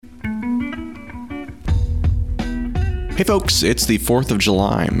Hey folks, it's the 4th of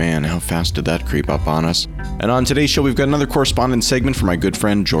July. Man, how fast did that creep up on us? And on today's show, we've got another correspondence segment from my good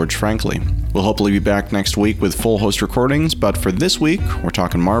friend George Frankley. We'll hopefully be back next week with full host recordings, but for this week, we're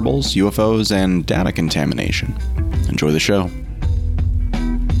talking marbles, UFOs, and data contamination. Enjoy the show.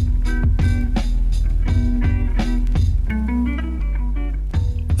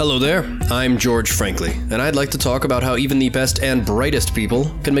 Hello there, I'm George Frankley, and I'd like to talk about how even the best and brightest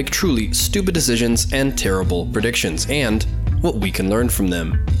people can make truly stupid decisions and terrible predictions, and what we can learn from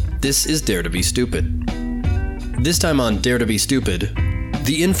them. This is Dare to be Stupid. This time on Dare to be Stupid,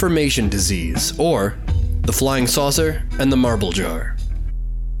 the information disease, or the flying saucer and the marble jar.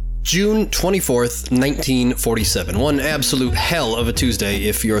 June 24th, 1947. One absolute hell of a Tuesday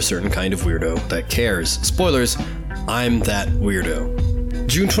if you're a certain kind of weirdo that cares. Spoilers, I'm that weirdo.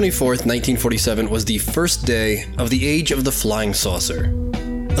 June 24th, 1947 was the first day of the age of the flying saucer.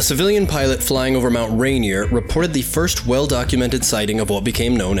 A civilian pilot flying over Mount Rainier reported the first well-documented sighting of what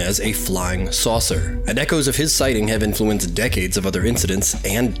became known as a flying saucer, and echoes of his sighting have influenced decades of other incidents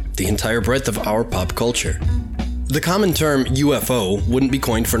and the entire breadth of our pop culture. The common term UFO wouldn't be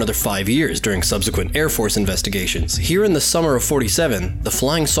coined for another 5 years during subsequent Air Force investigations. Here in the summer of '47, the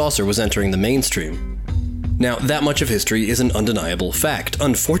flying saucer was entering the mainstream. Now, that much of history is an undeniable fact.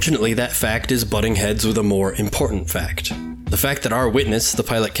 Unfortunately, that fact is butting heads with a more important fact. The fact that our witness, the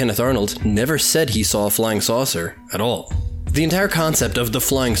pilot Kenneth Arnold, never said he saw a flying saucer at all. The entire concept of the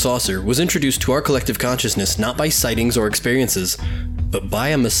flying saucer was introduced to our collective consciousness not by sightings or experiences, but by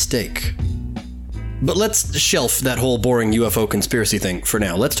a mistake. But let's shelf that whole boring UFO conspiracy thing for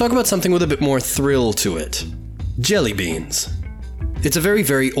now. Let's talk about something with a bit more thrill to it. Jelly beans. It's a very,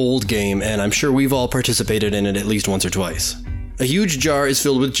 very old game, and I'm sure we've all participated in it at least once or twice. A huge jar is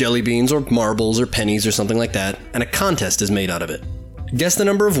filled with jelly beans, or marbles, or pennies, or something like that, and a contest is made out of it. Guess the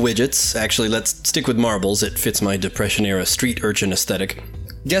number of widgets. Actually, let's stick with marbles. It fits my Depression-era street urchin aesthetic.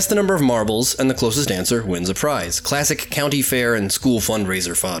 Guess the number of marbles, and the closest answer wins a prize. Classic county fair and school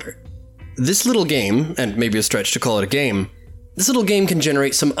fundraiser fodder. This little game, and maybe a stretch to call it a game, this little game can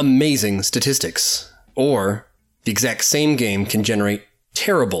generate some amazing statistics. Or the exact same game can generate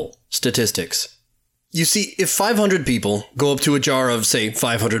terrible statistics. You see, if 500 people go up to a jar of, say,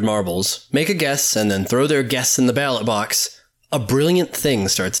 500 marbles, make a guess, and then throw their guess in the ballot box, a brilliant thing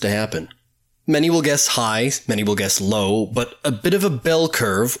starts to happen. Many will guess high, many will guess low, but a bit of a bell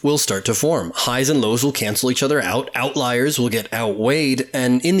curve will start to form. Highs and lows will cancel each other out, outliers will get outweighed,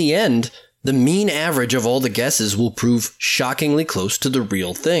 and in the end, the mean average of all the guesses will prove shockingly close to the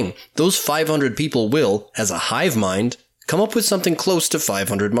real thing. Those 500 people will, as a hive mind, come up with something close to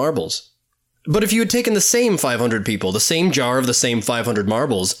 500 marbles. But if you had taken the same 500 people, the same jar of the same 500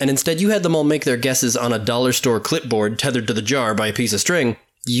 marbles, and instead you had them all make their guesses on a dollar store clipboard tethered to the jar by a piece of string,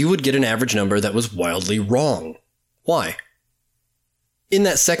 you would get an average number that was wildly wrong. Why? In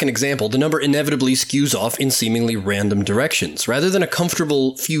that second example, the number inevitably skews off in seemingly random directions. Rather than a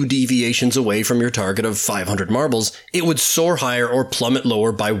comfortable few deviations away from your target of 500 marbles, it would soar higher or plummet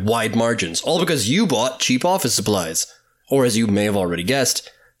lower by wide margins, all because you bought cheap office supplies. Or as you may have already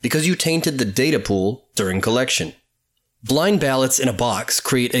guessed, because you tainted the data pool during collection. Blind ballots in a box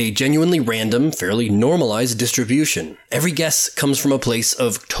create a genuinely random, fairly normalized distribution. Every guess comes from a place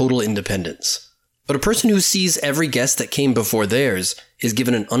of total independence. But a person who sees every guess that came before theirs is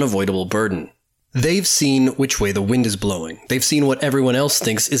given an unavoidable burden. They've seen which way the wind is blowing. They've seen what everyone else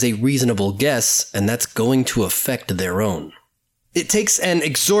thinks is a reasonable guess, and that's going to affect their own. It takes an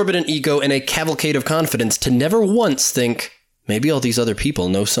exorbitant ego and a cavalcade of confidence to never once think, maybe all these other people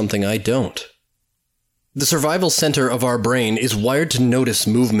know something I don't. The survival center of our brain is wired to notice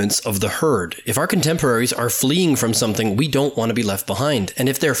movements of the herd. If our contemporaries are fleeing from something, we don't want to be left behind. And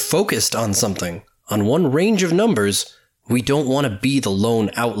if they're focused on something, on one range of numbers, we don't want to be the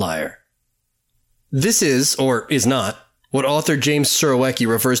lone outlier. This is, or is not, what author James Surowiecki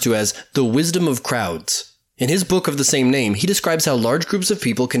refers to as the wisdom of crowds. In his book of the same name, he describes how large groups of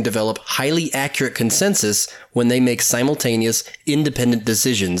people can develop highly accurate consensus when they make simultaneous, independent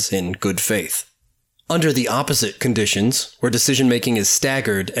decisions in good faith. Under the opposite conditions, where decision-making is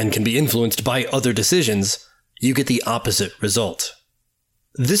staggered and can be influenced by other decisions, you get the opposite result.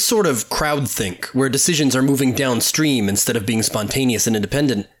 This sort of crowdthink, where decisions are moving downstream instead of being spontaneous and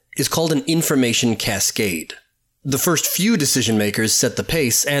independent, is called an information cascade. The first few decision makers set the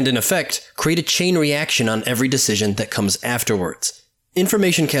pace and, in effect, create a chain reaction on every decision that comes afterwards.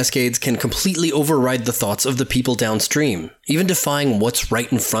 Information cascades can completely override the thoughts of the people downstream, even defying what's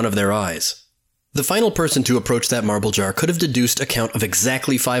right in front of their eyes. The final person to approach that marble jar could have deduced a count of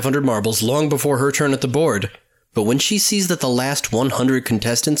exactly 500 marbles long before her turn at the board, but when she sees that the last 100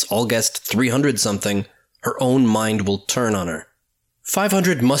 contestants all guessed 300-something, her own mind will turn on her.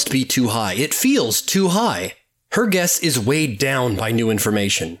 500 must be too high. It feels too high. Her guess is weighed down by new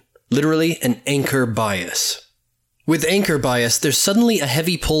information. Literally an anchor bias. With anchor bias, there's suddenly a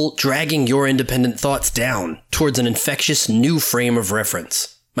heavy pull dragging your independent thoughts down towards an infectious new frame of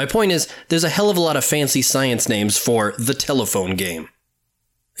reference. My point is, there's a hell of a lot of fancy science names for the telephone game.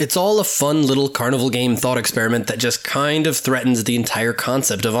 It's all a fun little carnival game thought experiment that just kind of threatens the entire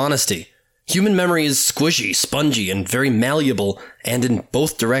concept of honesty. Human memory is squishy, spongy, and very malleable, and in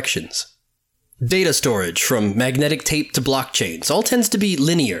both directions. Data storage, from magnetic tape to blockchains, all tends to be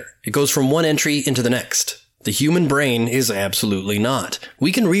linear. It goes from one entry into the next. The human brain is absolutely not.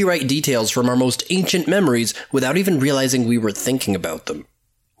 We can rewrite details from our most ancient memories without even realizing we were thinking about them.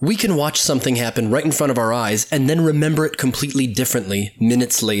 We can watch something happen right in front of our eyes and then remember it completely differently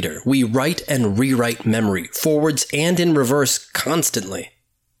minutes later. We write and rewrite memory, forwards and in reverse, constantly.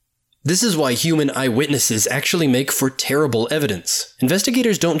 This is why human eyewitnesses actually make for terrible evidence.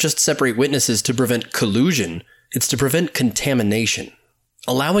 Investigators don't just separate witnesses to prevent collusion, it's to prevent contamination.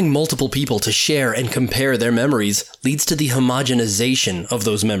 Allowing multiple people to share and compare their memories leads to the homogenization of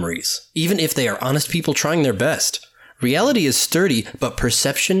those memories, even if they are honest people trying their best. Reality is sturdy, but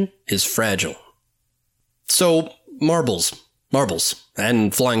perception is fragile. So, marbles,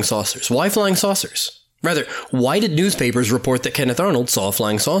 and flying saucers. Why flying saucers? Rather, why did newspapers report that Kenneth Arnold saw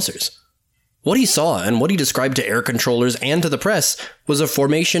flying saucers? What he saw, and what he described to air controllers and to the press, was a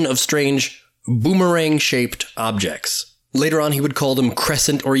formation of strange, boomerang-shaped objects. Later on, he would call them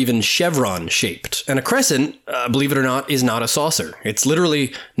crescent or even chevron-shaped. And a crescent, believe it or not, is not a saucer. It's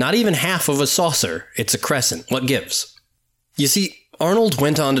literally not even half of a saucer. It's a crescent. What gives? You see, Arnold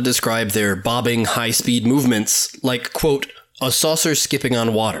went on to describe their bobbing, high-speed movements like, quote, a saucer skipping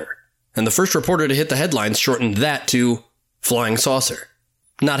on water. And the first reporter to hit the headlines shortened that to flying saucer.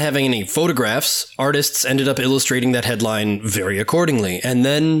 Not having any photographs, artists ended up illustrating that headline very accordingly. And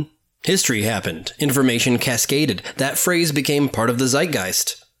then history happened. Information cascaded. That phrase became part of the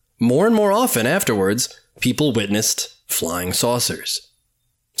zeitgeist. More and more often afterwards, people witnessed flying saucers.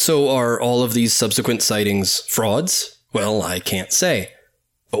 So are all of these subsequent sightings frauds? Well, I can't say.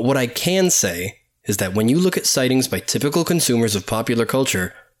 But what I can say is that when you look at sightings by typical consumers of popular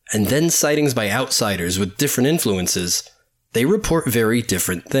culture, and then sightings by outsiders with different influences, they report very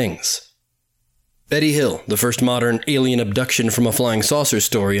different things. Betty Hill, the first modern alien abduction from a flying saucer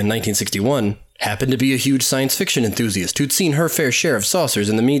story in 1961, happened to be a huge science fiction enthusiast who'd seen her fair share of saucers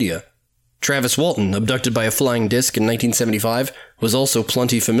in the media. Travis Walton, abducted by a flying disc in 1975, was also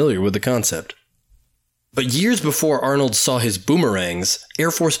plenty familiar with the concept. But years before Arnold saw his boomerangs,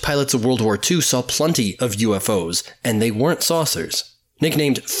 Air Force pilots of World War II saw plenty of UFOs, and they weren't saucers.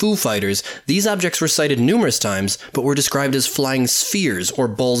 Nicknamed Foo Fighters, these objects were sighted numerous times, but were described as flying spheres or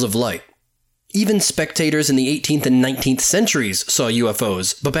balls of light. Even spectators in the 18th and 19th centuries saw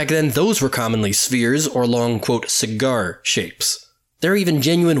UFOs, but back then those were commonly spheres or long, quote, cigar shapes. There are even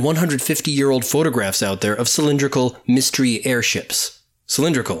genuine 150-year-old photographs out there of cylindrical mystery airships.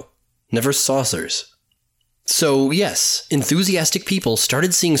 Cylindrical, never saucers. So yes, enthusiastic people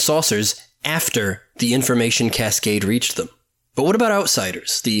started seeing saucers after the information cascade reached them. But what about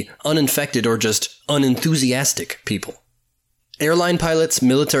outsiders, the uninfected or just unenthusiastic people? Airline pilots,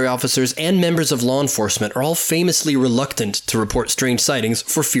 military officers, and members of law enforcement are all famously reluctant to report strange sightings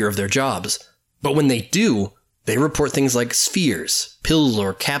for fear of their jobs. But when they do, they report things like spheres, pill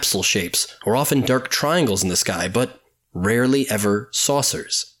or capsule shapes, or often dark triangles in the sky, but rarely ever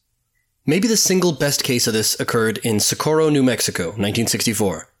saucers. Maybe the single best case of this occurred in Socorro, New Mexico,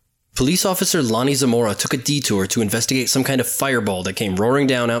 1964. Police officer Lonnie Zamora took a detour to investigate some kind of fireball that came roaring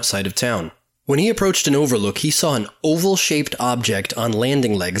down outside of town. When he approached an overlook, he saw an oval-shaped object on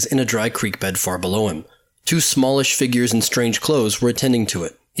landing legs in a dry creek bed far below him. Two smallish figures in strange clothes were attending to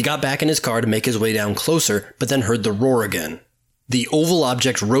it. He got back in his car to make his way down closer, but then heard the roar again. The oval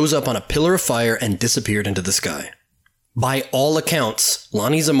object rose up on a pillar of fire and disappeared into the sky. By all accounts,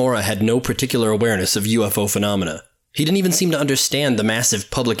 Lonnie Zamora had no particular awareness of UFO phenomena. He didn't even seem to understand the massive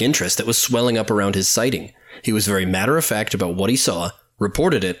public interest that was swelling up around his sighting. He was very matter-of-fact about what he saw,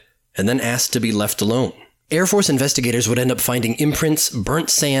 reported it, and then asked to be left alone. Air Force investigators would end up finding imprints, burnt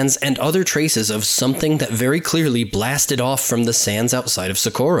sands, and other traces of something that very clearly blasted off from the sands outside of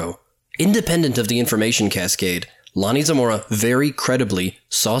Socorro. Independent of the information cascade, Lonnie Zamora very credibly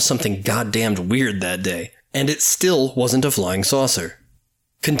saw something goddamned weird that day, and it still wasn't a flying saucer.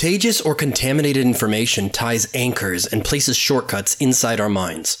 Contagious or contaminated information ties anchors and places shortcuts inside our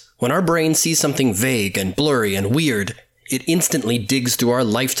minds. When our brain sees something vague and blurry and weird, it instantly digs through our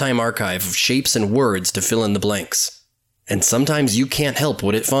lifetime archive of shapes and words to fill in the blanks. And sometimes you can't help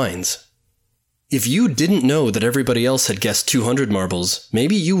what it finds. If you didn't know that everybody else had guessed 200 marbles,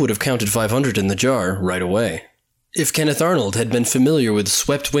 maybe you would have counted 500 in the jar right away. If Kenneth Arnold had been familiar with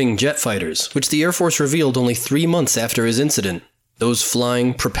swept-wing jet fighters, which the Air Force revealed only 3 months after his incident, those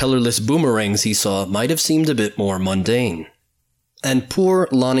flying, propellerless boomerangs he saw might have seemed a bit more mundane. And poor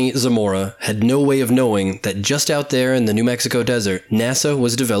Lonnie Zamora had no way of knowing that just out there in the New Mexico desert, NASA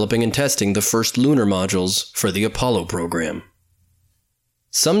was developing and testing the first lunar modules for the Apollo program.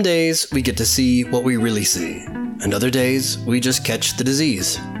 Some days we get to see what we really see, and other days we just catch the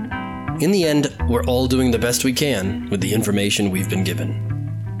disease. In the end, we're all doing the best we can with the information we've been given.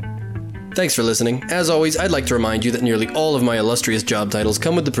 Thanks for listening. As always, I'd like to remind you that nearly all of my illustrious job titles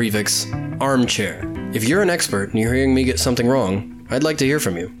come with the prefix armchair. If you're an expert and you're hearing me get something wrong, I'd like to hear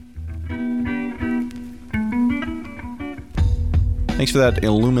from you. Thanks for that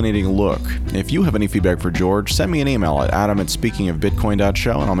illuminating look. If you have any feedback for George, send me an email at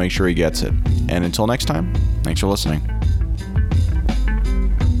adam@speakingofbitcoin.show and I'll make sure he gets it. And until next time, thanks for listening.